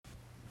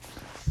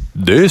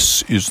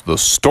This is the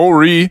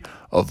story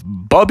of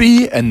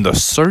Bubby and the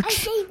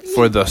search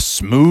for the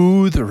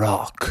smooth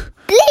rock.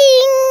 Bling!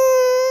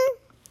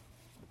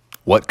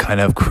 What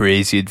kind of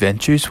crazy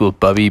adventures will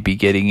Bubby be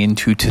getting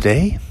into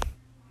today?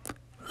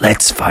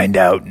 Let's find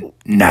out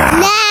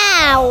now.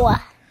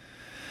 Now!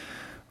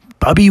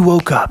 Bubby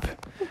woke up,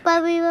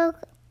 And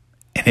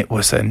it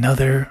was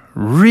another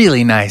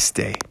really nice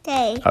day.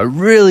 Day. A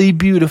really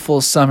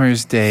beautiful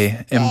summer's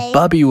day. And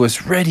Bubby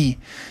was ready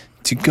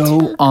to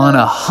go on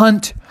a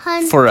hunt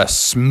for a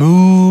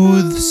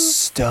smooth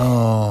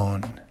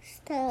stone.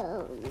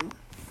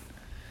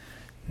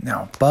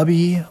 Now,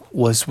 Bubby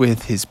was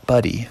with his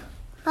buddy.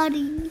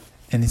 And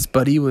his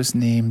buddy was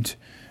named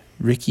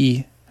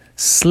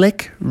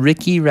Slick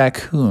Ricky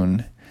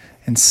Raccoon.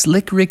 And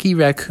Slick Ricky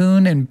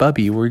Raccoon and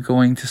Bubby were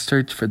going to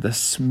search for the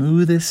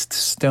smoothest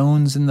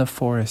stones in the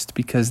forest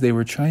because they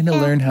were trying to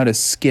learn how to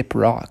skip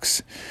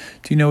rocks.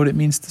 Do you know what it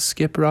means to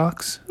skip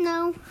rocks?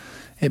 No.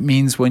 It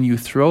means when you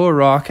throw a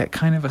rock at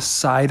kind of a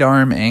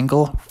sidearm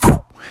angle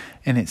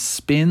and it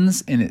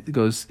spins and it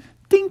goes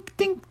dink,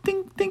 dink,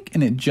 dink, dink,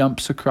 and it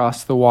jumps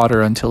across the water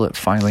until it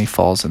finally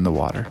falls in the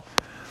water.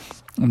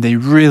 And they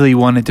really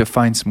wanted to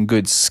find some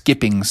good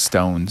skipping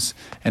stones.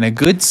 And a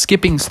good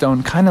skipping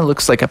stone kind of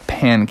looks like a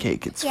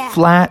pancake. It's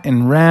flat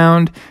and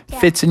round,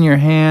 fits in your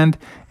hand.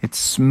 It's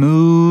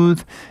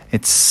smooth,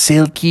 it's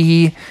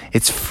silky,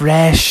 it's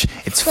fresh,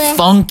 it's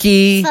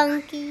funky.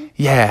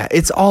 Yeah,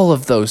 it's all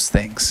of those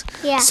things.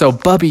 Yeah. So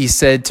Bubby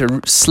said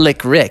to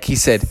Slick Rick, he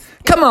said,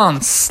 "Come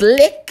on,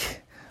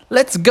 Slick.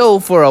 Let's go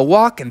for a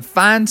walk and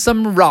find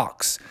some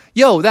rocks."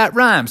 Yo, that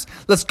rhymes.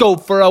 Let's go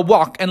for a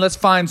walk and let's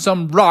find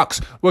some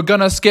rocks. We're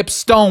gonna skip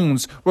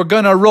stones. We're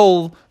gonna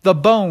roll the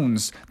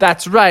bones.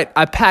 That's right,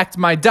 I packed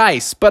my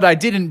dice, but I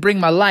didn't bring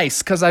my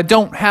lice because I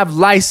don't have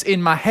lice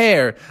in my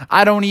hair.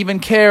 I don't even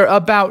care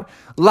about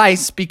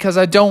lice because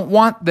I don't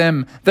want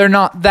them. They're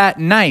not that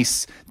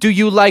nice. Do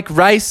you like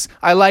rice?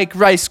 I like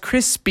Rice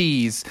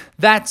Krispies.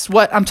 That's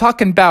what I'm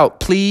talking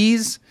about,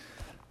 please.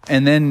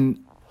 And then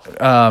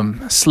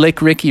Slick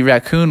Ricky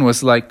Raccoon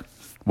was like,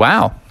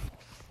 "Wow.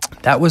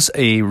 That was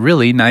a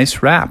really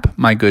nice rap,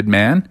 my good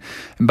man."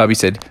 And Bubby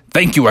said,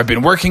 "Thank you, I've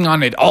been working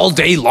on it all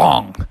day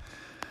long."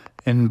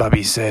 And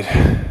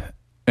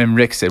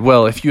Rick said,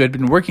 "Well, if you had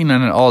been working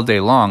on it all day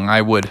long,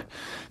 I would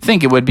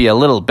think it would be a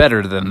little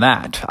better than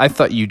that. I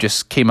thought you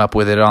just came up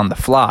with it on the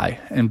fly."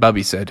 And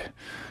Bubby said,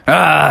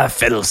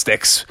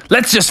 "Fiddlesticks.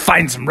 Let's just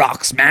find some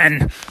rocks,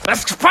 man.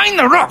 Let's find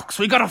the rocks.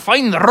 We gotta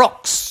find the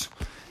rocks."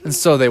 And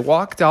so they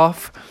walked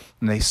off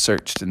and they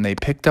searched and they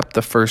picked up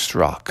the first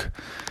rock.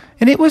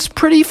 And it was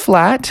pretty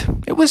flat.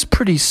 It was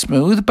pretty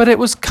smooth, but it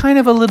was kind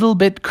of a little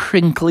bit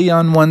crinkly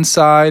on one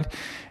side.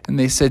 And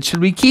they said,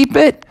 "Should we keep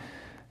it?"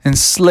 And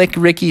Slick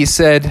Ricky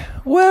said,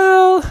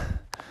 "Well,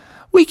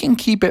 we can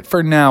keep it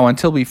for now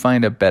until we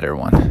find a better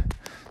one."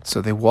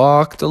 So they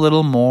walked a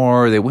little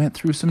more. They went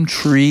through some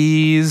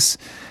trees,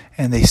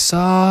 and they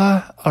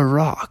saw a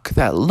rock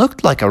that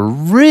looked like a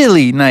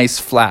really nice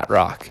flat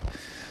rock.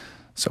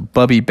 So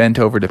Bubby bent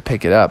over to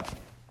pick it up.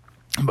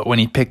 But when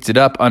he picked it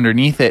up,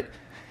 underneath it,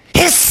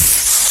 hiss!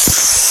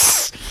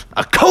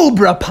 A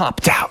cobra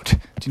popped out.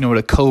 Do you know what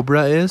a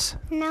cobra is?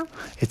 No.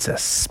 It's a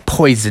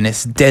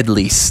poisonous,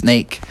 deadly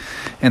snake.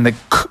 And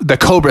the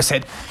cobra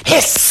said,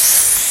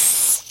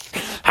 "Hiss!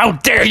 How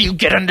dare you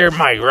get under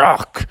my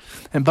rock?"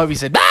 And Bubby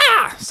said,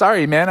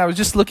 "Sorry, man, I was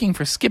just looking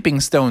for skipping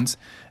stones."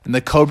 And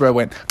the cobra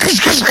went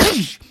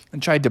and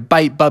tried to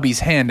bite Bubby's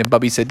hand. And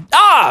Bubby said,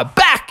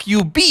 "Back,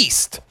 you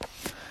beast!"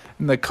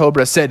 And the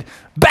cobra said,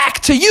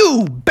 "Back to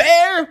you,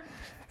 bear!"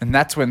 And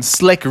that's when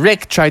Slick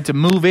Rick tried to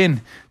move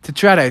in to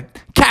try to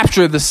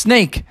capture the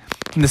snake.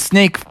 And the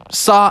snake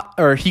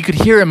he could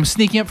hear him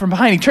sneaking up from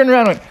behind. He turned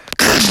around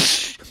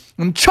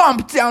and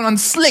chomped down on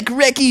Slick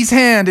Ricky's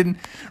hand. And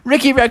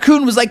Ricky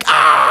Raccoon was like,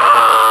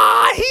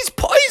 he's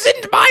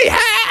poisoned my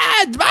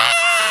hand!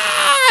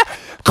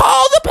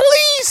 Call the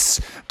police!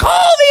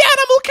 Call the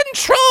animal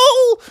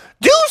control!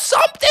 Do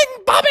something,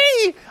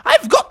 Bubby!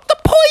 I've got the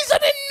poison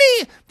in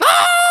me!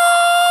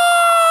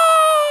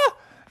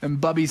 And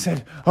Bubby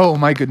said, oh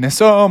my goodness.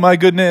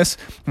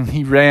 And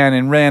he ran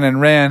and ran and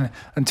ran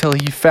until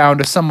he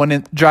found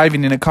someone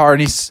driving in a car.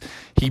 And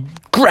he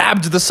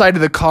grabbed the side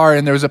of the car,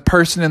 and there was a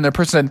person, and the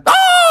person said,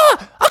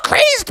 a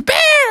crazed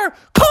bear!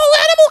 Call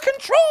animal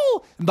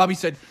control! And Bubby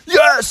said,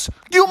 yes,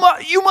 you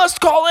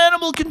must call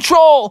animal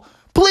control!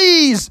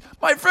 Please,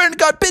 my friend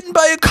got bitten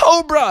by a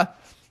cobra!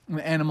 And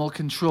animal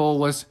control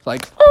was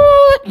like,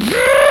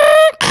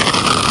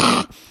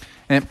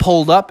 and it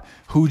pulled up.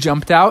 Who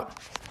jumped out?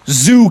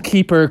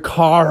 Zookeeper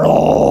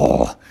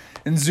Carl.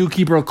 And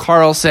Zookeeper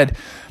Carl said,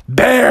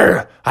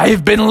 "Bear,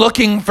 I've been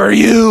looking for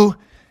you."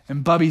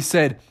 And Bubby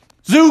said,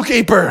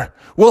 "Zookeeper,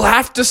 we'll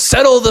have to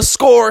settle the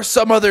score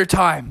some other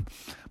time.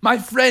 My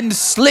friend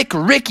Slick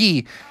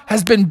Ricky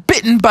has been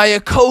bitten by a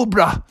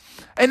cobra,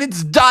 and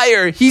it's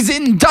dire. He's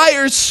in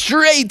dire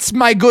straits,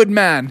 my good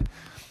man."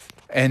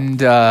 And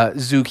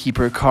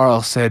Zookeeper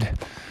Carl said,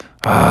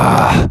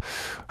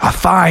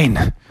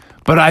 fine.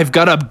 But I've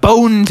got a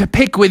bone to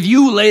pick with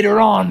you later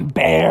on,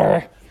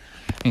 bear.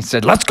 He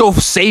said, let's go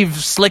save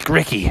Slick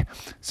Ricky.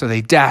 So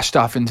they dashed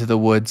off into the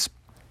woods.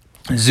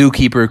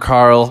 Zookeeper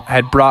Carl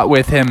had brought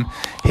with him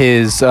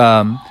his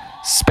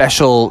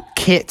special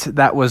kit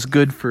that was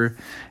good for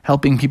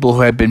helping people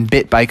who had been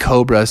bit by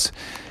cobras.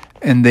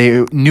 And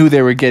they knew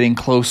they were getting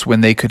close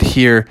when they could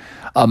hear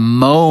a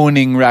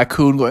moaning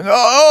raccoon going,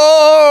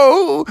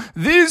 oh,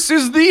 this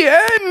is the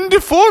end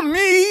for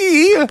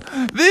me.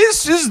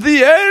 This is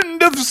the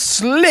end of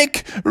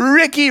Slick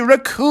Ricky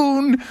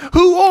Raccoon,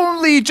 who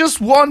only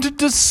just wanted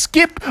to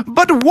skip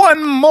but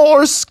one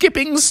more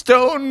skipping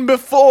stone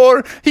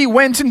before he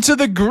went into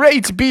the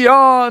great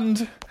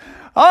beyond.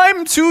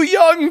 I'm too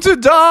young to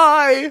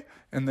die.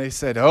 And they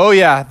said, oh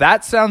yeah,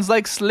 that sounds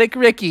like Slick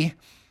Ricky.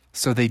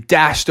 So they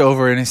dashed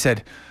over and he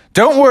said,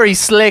 don't worry,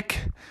 Slick.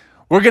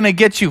 We're going to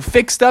get you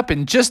fixed up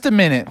in just a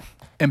minute.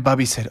 And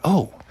Bubby said,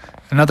 oh,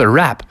 another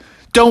rap.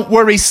 Don't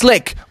worry,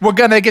 Slick. We're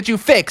going to get you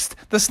fixed.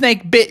 The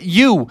snake bit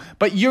you,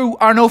 but you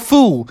are no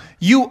fool.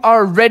 You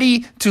are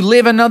ready to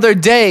live another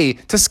day,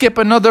 to skip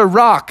another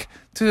rock,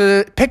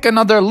 to pick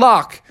another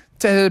lock,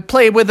 to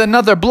play with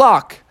another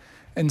block.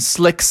 And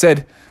Slick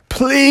said,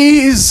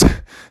 please,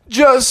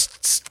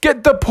 just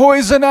get the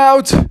poison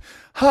out.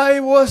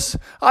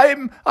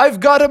 I've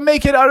got to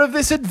make it out of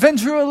this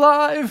adventure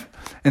alive.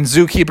 And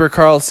Zookeeper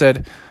Carl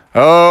said,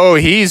 oh,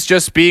 he's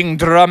just being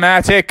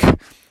dramatic.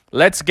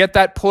 Let's get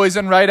that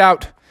poison right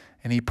out.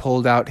 And he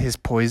pulled out his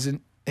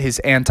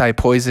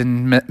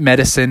anti-poison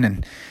medicine,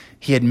 and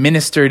he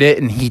administered it,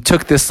 and he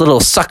took this little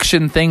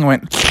suction thing,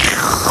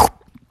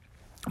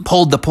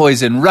 pulled the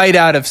poison right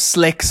out of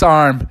Slick's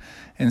arm.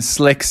 And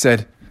Slick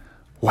said,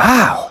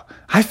 wow,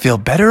 I feel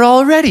better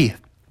already.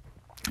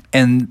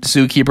 And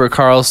Zookeeper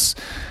Carl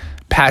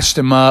patched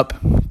him up,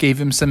 gave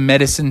him some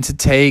medicine to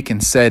take,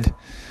 and said,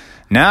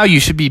 now you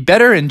should be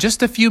better in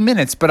just a few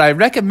minutes, but I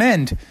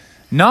recommend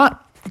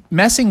not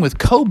messing with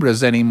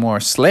cobras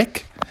anymore,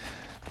 Slick.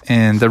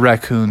 And the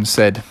raccoon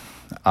said,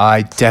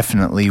 I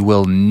definitely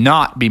will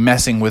not be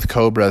messing with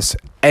cobras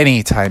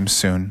anytime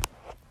soon.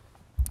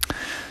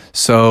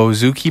 So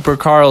Zookeeper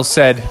Carl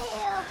said,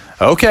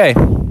 okay,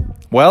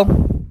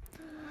 well,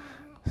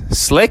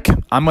 Slick,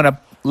 I'm going to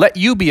let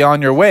you be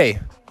on your way.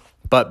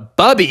 But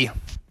Bubby,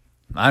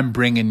 I'm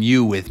bringing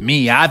you with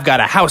me. I've got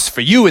a house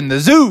for you in the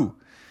zoo.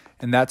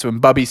 And that's when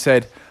Bubby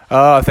said,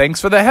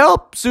 thanks for the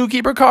help,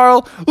 Zookeeper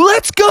Carl.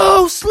 Let's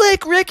go,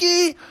 Slick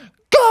Ricky.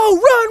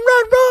 Go,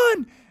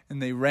 run.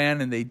 And they ran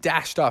and they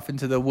dashed off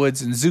into the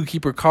woods, and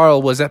Zookeeper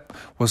Carl was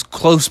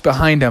close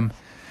behind him.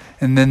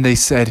 And then they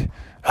said,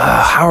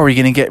 how are we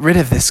going to get rid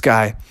of this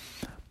guy?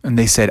 And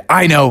they said,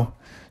 I know,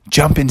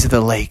 jump into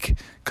the lake.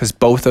 Because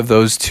both of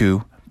those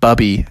two,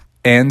 Bubby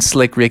and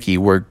Slick Ricky,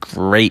 were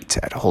great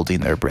at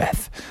holding their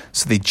breath.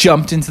 So they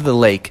jumped into the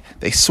lake.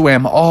 They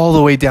swam all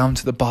the way down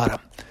to the bottom.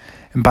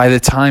 And by the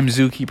time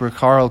Zookeeper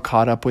Carl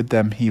caught up with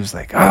them, he was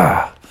like,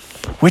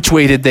 which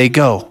way did they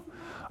go?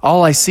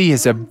 All I see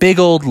is a big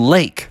old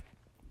lake.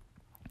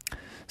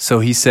 So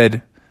he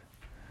said,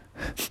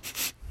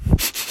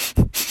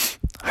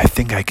 I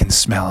think I can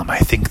smell them. I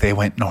think they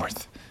went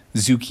north.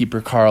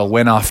 Zookeeper Carl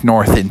went off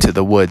north into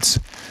the woods.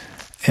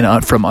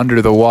 And from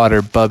under the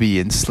water, Bubby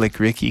and Slick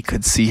Ricky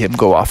could see him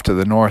go off to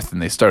the north, and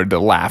they started to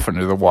laugh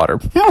under the water.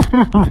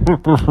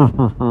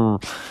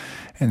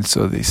 And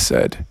so they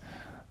said,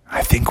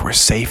 I think we're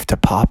safe to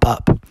pop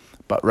up.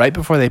 But right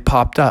before they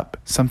popped up,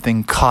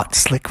 something caught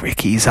Slick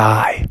Ricky's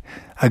eye.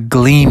 A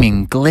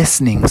gleaming,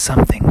 glistening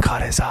something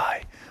caught his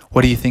eye.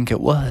 What do you think it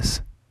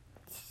was?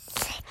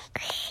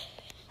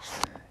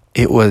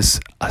 It was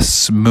a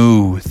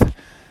smooth,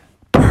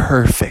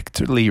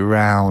 perfectly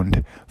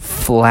round,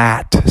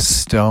 flat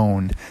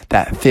stone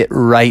that fit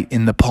right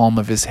in the palm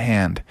of his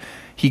hand.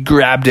 He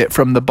grabbed it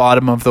from the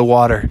bottom of the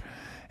water,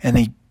 and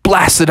he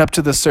blasted up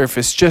to the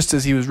surface just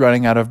as he was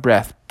running out of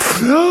breath.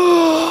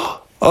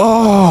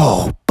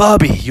 Oh,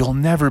 Bubby, you'll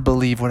never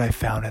believe what I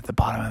found at the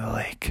bottom of the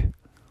lake.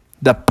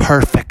 The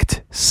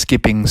perfect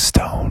skipping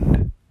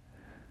stone.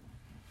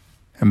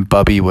 And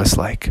Bubby was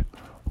like,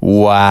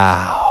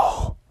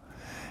 wow.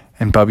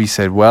 And Bubby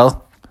said,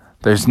 well,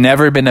 there's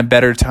never been a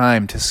better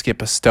time to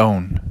skip a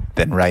stone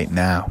than right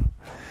now.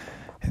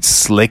 And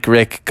Slick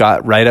Rick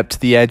got right up to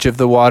the edge of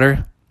the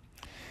water.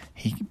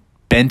 He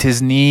bent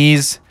his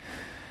knees.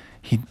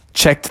 He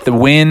checked the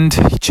wind.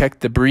 He checked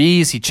the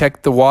breeze. He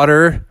checked the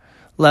water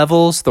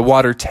levels, the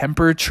water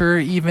temperature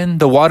even,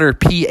 the water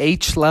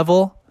pH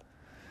level.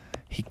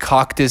 He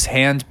cocked his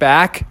hand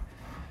back.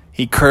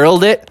 He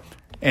curled it.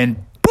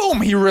 And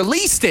boom, he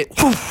released it.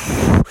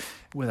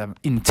 With an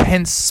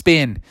intense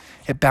spin.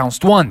 It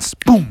bounced once.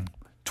 Boom.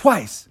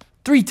 Twice.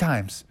 3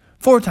 times.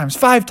 4 times.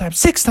 5 times.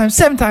 6 times.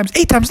 7 times.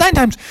 8 times. 9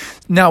 times.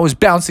 Now it was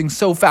bouncing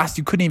so fast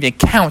you couldn't even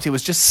count. It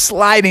was just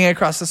sliding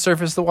across the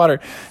surface of the water.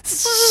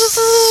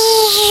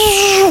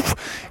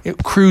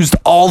 It cruised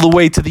all the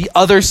way to the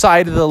other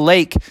side of the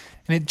lake.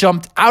 And it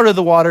jumped out of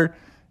the water.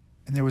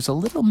 And there was a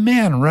little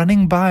man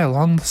running by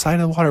along the side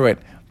of the water.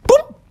 Went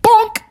boom,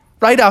 bonk,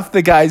 right off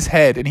the guy's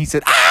head. And he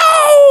said,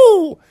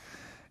 ow!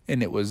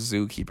 And it was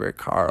Zookeeper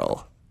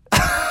Carl.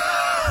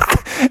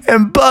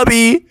 And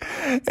Bubby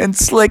and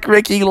Slick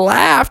Ricky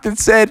laughed and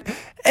said,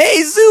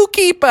 "Hey,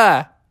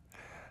 zookeeper,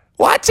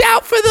 watch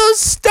out for those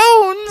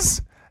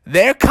stones.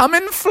 They're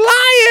coming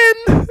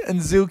flying." And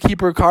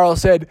zookeeper Carl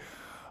said,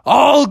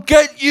 "I'll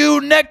get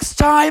you next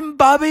time,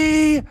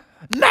 Bubby.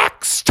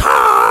 Next time."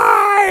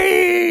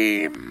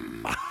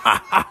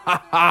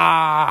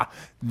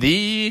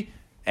 The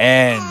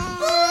end.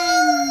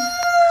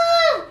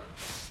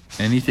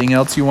 Anything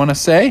else you want to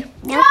say?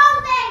 No.